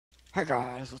Hey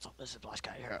guys, what's up? This is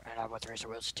Blastkat here, and I'm with Racer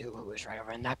Wheels 2, who is right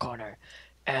over in that corner.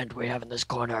 And we have in this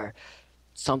corner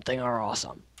something are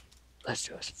awesome. Let's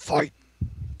just fight!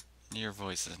 Your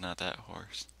voice is not that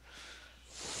hoarse.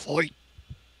 Fight!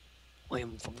 I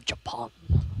am from Japan.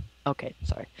 Okay,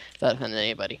 sorry. If that offended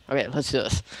anybody. Okay, let's do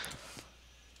this.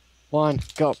 One,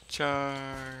 go. Charge!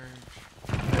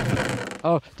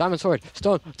 Oh, diamond sword.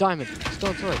 Stone, diamond,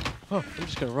 stone sword. Oh, I'm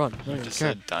just gonna run. I don't You even just care.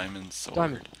 said diamond sword.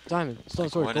 Diamond, diamond, stone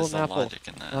Like, sword, what is golden the apple. logic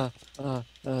in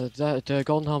that? The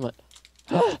golden helmet.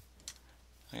 I'm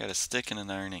I got a stick and an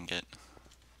iron ingot.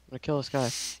 gonna kill this guy.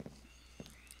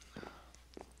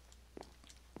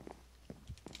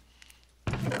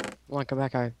 Come on, come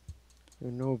back, guy.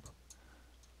 You noob.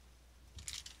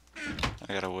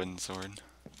 I got a wooden sword.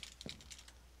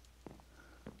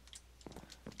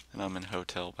 And I'm in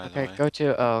hotel, by the Okay, way. go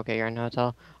to. Oh, okay, you're in a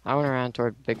hotel. I went around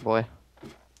toward Big Boy.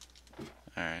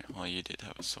 Alright, well, you did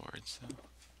have a sword, so.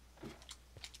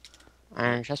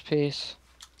 Iron chest piece.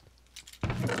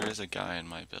 There is a guy in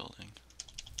my building.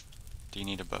 Do you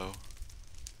need a bow?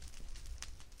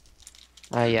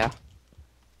 Yeah.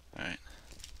 Alright.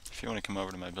 If you want to come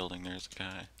over to my building, there's a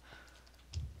guy.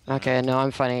 Okay, no,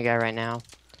 I'm fighting a guy right now.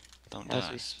 Don't As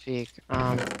die. we speak.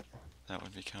 That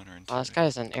would be counterintuitive. Oh, this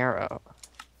guy's an arrow.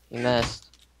 You missed.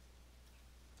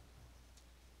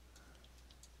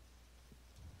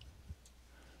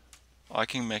 Oh, I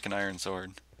can make an iron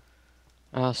sword.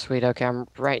 Oh, sweet. Okay, I'm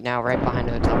right behind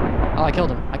the hotel. Oh, I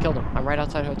killed him. I killed him. I'm right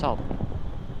outside the hotel.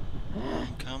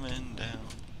 I'm coming down.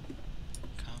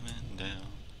 Coming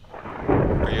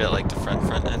down. Are you at like the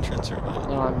front entrance or what?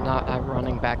 No, I'm not. I'm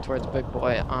running back towards Big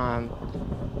Boy.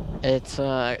 It's,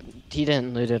 he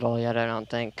didn't loot it all yet, I don't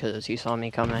think, because he saw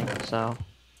me coming, so.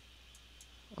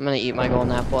 I'm gonna eat my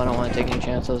golden apple. I don't want to take any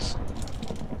chances.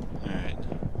 Alright.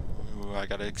 Ooh, I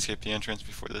gotta escape the entrance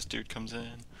before this dude comes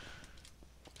in.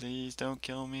 Please don't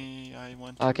kill me. I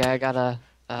want to. Okay, I gotta,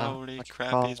 Holy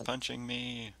crap, he's punching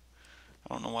me.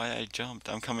 I don't know why I jumped.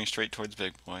 I'm coming straight towards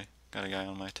Big Boy. Got a guy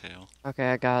on my tail. Okay,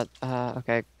 I got,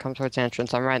 okay, come towards the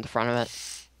entrance. I'm right in the front of it.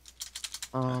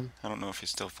 I don't know if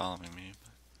he's still following me.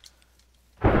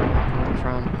 Where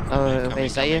from? Oh, wait,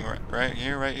 is that you? Right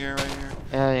here, right here, right here.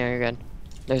 Yeah, you're good.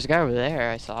 There's a guy over there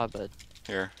I saw, but...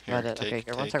 Here, Okay,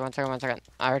 here, one second.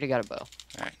 I already got a bow.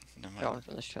 Alright, never Got one mind.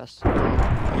 from this chest. I'm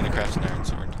gonna craft an iron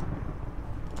sword.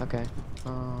 Okay,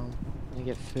 let me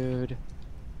get food.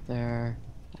 There.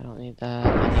 I don't need that.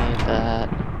 I need that.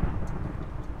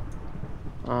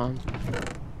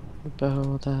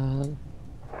 Bow that.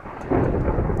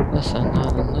 Listen, I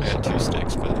got 2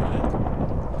 sticks, by the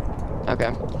way.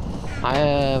 Okay. I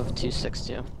have 2 sticks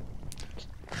too.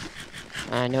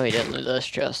 I know he didn't loot this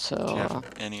chest, so... Do you have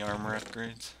any armor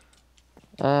upgrades?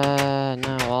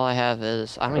 No, all I have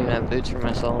is... I don't even have boots for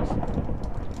myself.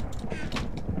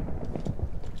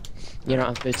 You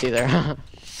don't have boots either.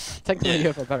 Technically, you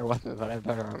have a better weapon, but I have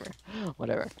better armor.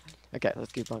 Whatever. Okay,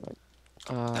 let's keep on going.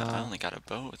 I only got a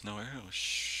bow with no arrows.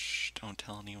 Shh, don't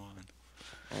tell anyone.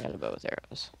 I got a bow with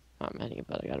arrows. Not many,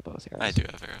 but I got a bow with arrows. I do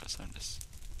have arrows, I'm just...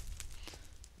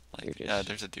 Like, You're yeah, just...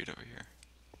 there's a dude over here.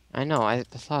 I know, I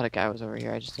thought a guy was over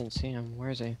here. I just didn't see him. Where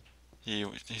is he?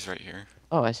 He's right here.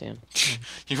 Oh, I see him.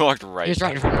 He walked right. He's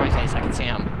right in front of my face. I can see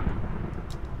him.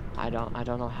 I don't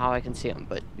know how I can see him,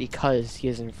 but because he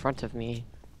is in front of me,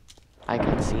 I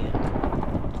can see him.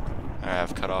 Alright,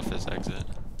 I've cut off his exit.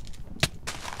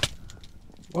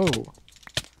 Whoa.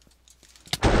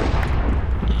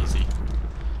 Easy.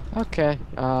 Okay.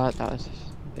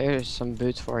 There's some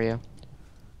boots for you.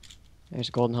 There's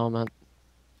a golden helmet.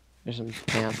 There's some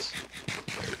pants.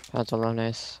 That's all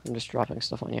nice. I'm just dropping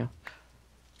stuff on you.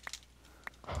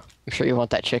 I'm sure you want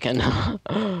that chicken.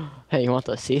 Hey, you want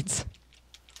those seeds?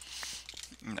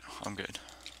 No, I'm good.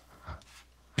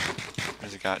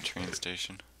 There's a guy at train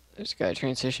station. There's a guy at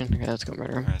train station. Okay, let's go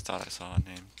murder him. I thought I saw a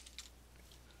name.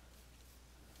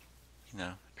 You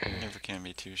know, you never can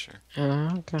be too sure.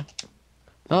 Okay.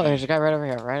 Oh, there's a guy right over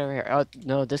here. Oh,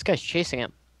 no, this guy's chasing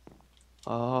him.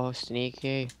 Oh,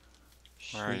 sneaky.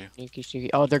 Where are you?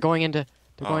 Sneaky. Oh, they're going into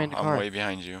I'm car. way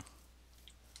behind you.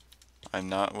 I'm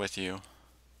not with you.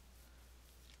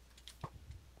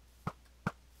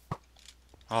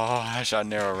 Oh, I shot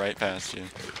an arrow right past you.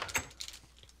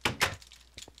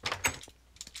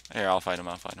 Here, I'll fight him.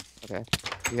 Okay.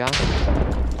 You got him?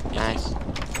 Yeah. Nice.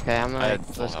 Okay, I'm gonna... I had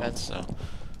full health, so...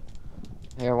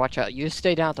 Here, watch out. You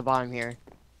stay down at the bottom here.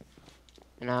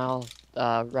 And I'll,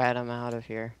 rat him out of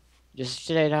here. Just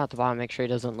stay down at the bottom, make sure he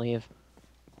doesn't leave.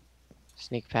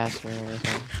 Sneak past me or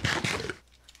anything.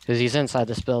 Because he's inside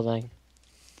this building.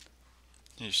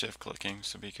 He's shift clicking,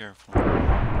 so be careful.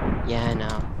 Yeah, I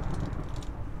know.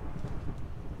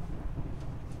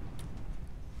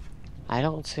 I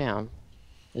don't see him.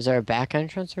 Is there a back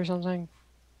entrance or something?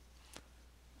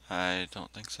 I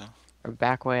don't think so. Or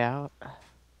back way out?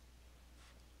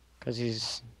 Because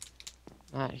he's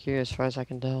not here as far as I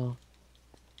can tell.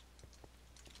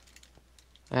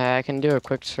 I can do a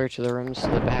quick search of the rooms to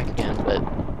the back again,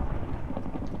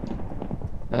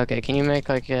 but... Okay, can you make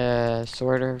like a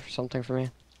sword or something for me?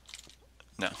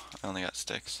 No, I only got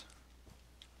sticks.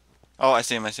 Oh, I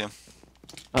see him, I see him.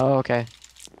 Oh, okay.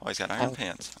 Oh, he's got iron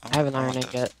pants. I have an iron want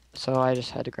those. ingot, so I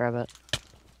just had to grab it.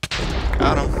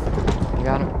 Got him. You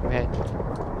got him? Okay.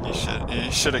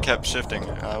 He should have kept shifting.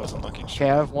 I wasn't looking straight.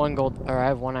 Okay, I have one gold, or I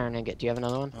have one iron ingot. Do you have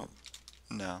another one? Oh,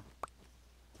 no.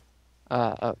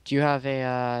 Oh, do you have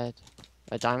a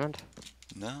diamond?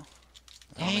 No.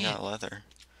 I only got leather.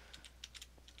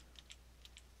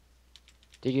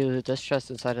 Did you loot this chest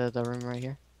inside of the room right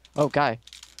here? Oh, guy.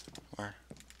 Where?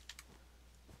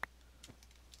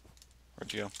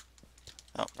 Where'd you go?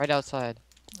 Oh. Right outside.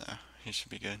 No, he should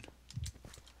be good.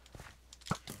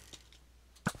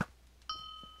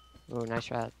 Ooh, nice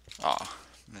shot. Aw,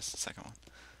 missed the second one.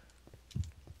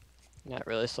 That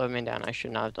really slowed me down. I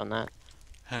should not have done that.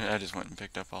 I just went and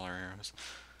picked up all our arrows.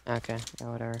 Okay,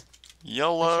 yeah, whatever.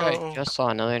 YOLO! I just saw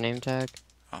another name tag.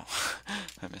 Oh,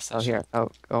 I missed that. Oh, here. Oh,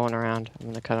 going around. I'm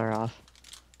gonna cut her off.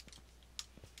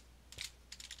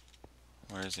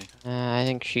 Where is he? I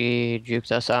think she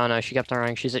juked us. Oh no, she kept on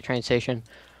running. She's at train station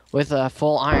with a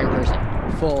full iron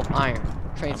person. Full iron.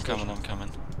 Train station. I'm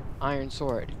coming. Iron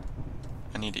sword.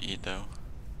 I need to eat though.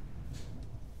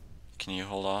 Can you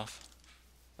hold off?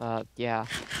 Yeah.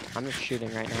 I'm just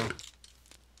shooting right now.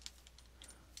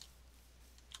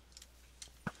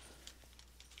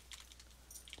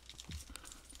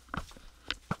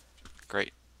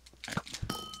 Great. Right.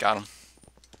 Got him.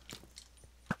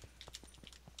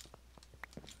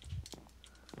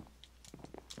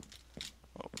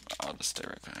 Oh, I'll just stay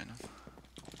right behind him.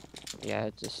 Yeah,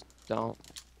 just don't.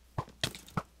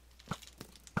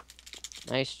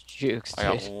 Nice jukes. I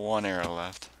got dude. one arrow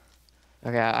left.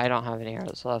 Okay, I don't have any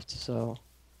arrows left, so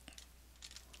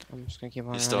I'm just gonna keep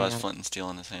on. He still has running. flint and steel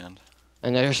in his hand.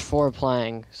 And there's 4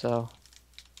 playing, so.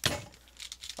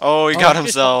 Oh, he Oh, got he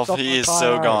himself. set himself He on is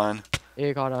so fire. gone.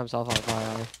 He caught himself on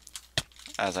fire.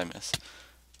 As I miss.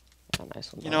 Oh,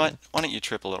 nice one. You know what? Why don't you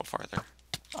trip a little farther?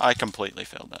 I completely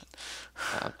failed that.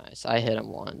 Oh, nice. I hit him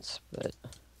once, but.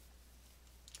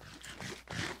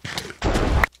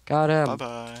 Got him.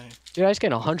 Bye-bye. Dude, I just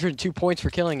gained 102 points for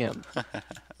killing him.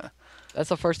 That's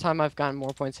the first time I've gotten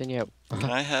more points than you. Can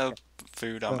I have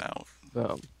food? I'm out.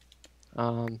 Boom.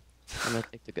 I'm gonna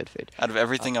take the good food. Out of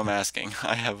everything I'm asking,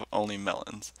 I have only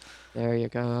melons. There you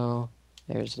go.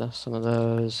 There's some of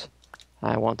those.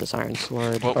 I want this iron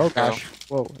sword. Whoa, oh arrow. gosh.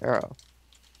 Whoa, arrow.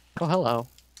 Oh, hello.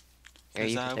 Here,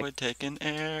 Because you I can take... would take an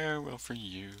arrow for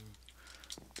you.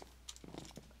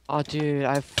 Oh, dude,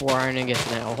 I have 4 iron ingots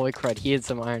now. Holy crud, he had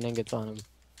some iron ingots on him.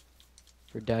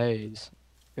 For days.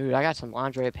 Dude, I got some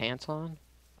lingerie pants on.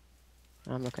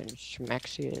 I'm looking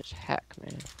schmexy as heck,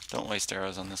 man. Don't waste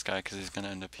arrows on this guy because he's going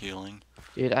to end up healing.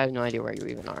 Dude, I have no idea where you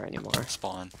even are anymore.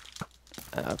 Spawn.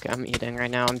 Okay, I'm eating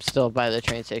right now. I'm still by the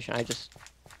train station. I just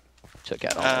took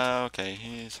out all Okay,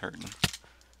 he's hurting.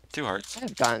 2 hearts.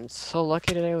 I've gotten so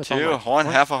lucky today with all 2, my 1,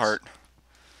 points. half a heart.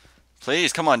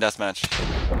 Please, come on, deathmatch.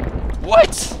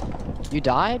 What? You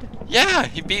died? Yeah,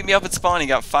 he beat me up at spawn. He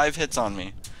got 5 hits on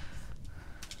me.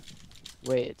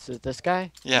 Wait, so this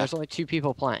guy? Yeah. There's only 2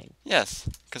 people playing. Yes,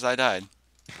 because I died.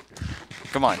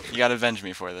 Come on, you gotta avenge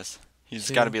me for this.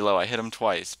 He's gotta be low. I hit him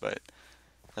twice, but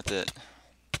that's it.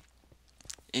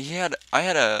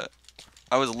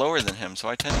 I was lower than him, so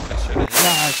I technically should have hit him.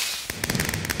 Yes!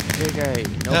 Nobody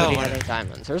No. had any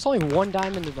diamonds. There's only 1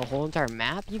 diamond in the whole entire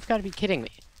map? You've got to be kidding me.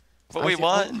 But we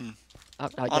won! Yeah,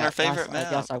 our favorite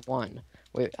yes, yes, I won.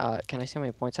 Wait, can I see how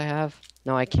many points I have?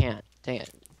 No, I can't. Dang it.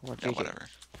 Well, Yeah, GG. whatever.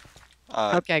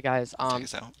 Okay, guys. Take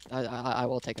us out. I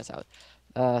will take us out.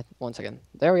 1 second.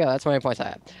 There we go. That's how many points I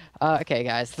have. Okay,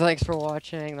 guys. Thanks for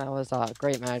watching. That was a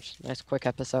great match. Nice, quick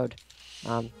episode.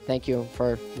 Thank you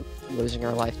for losing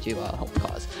your life to help the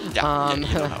cause. Yeah, you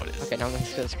know how it is. Okay, now I'm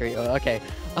just gonna screw you. Okay.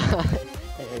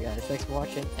 Hey guys, thanks for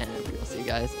watching, and we will see you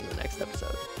guys in the next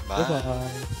episode. Bye. Bye-bye.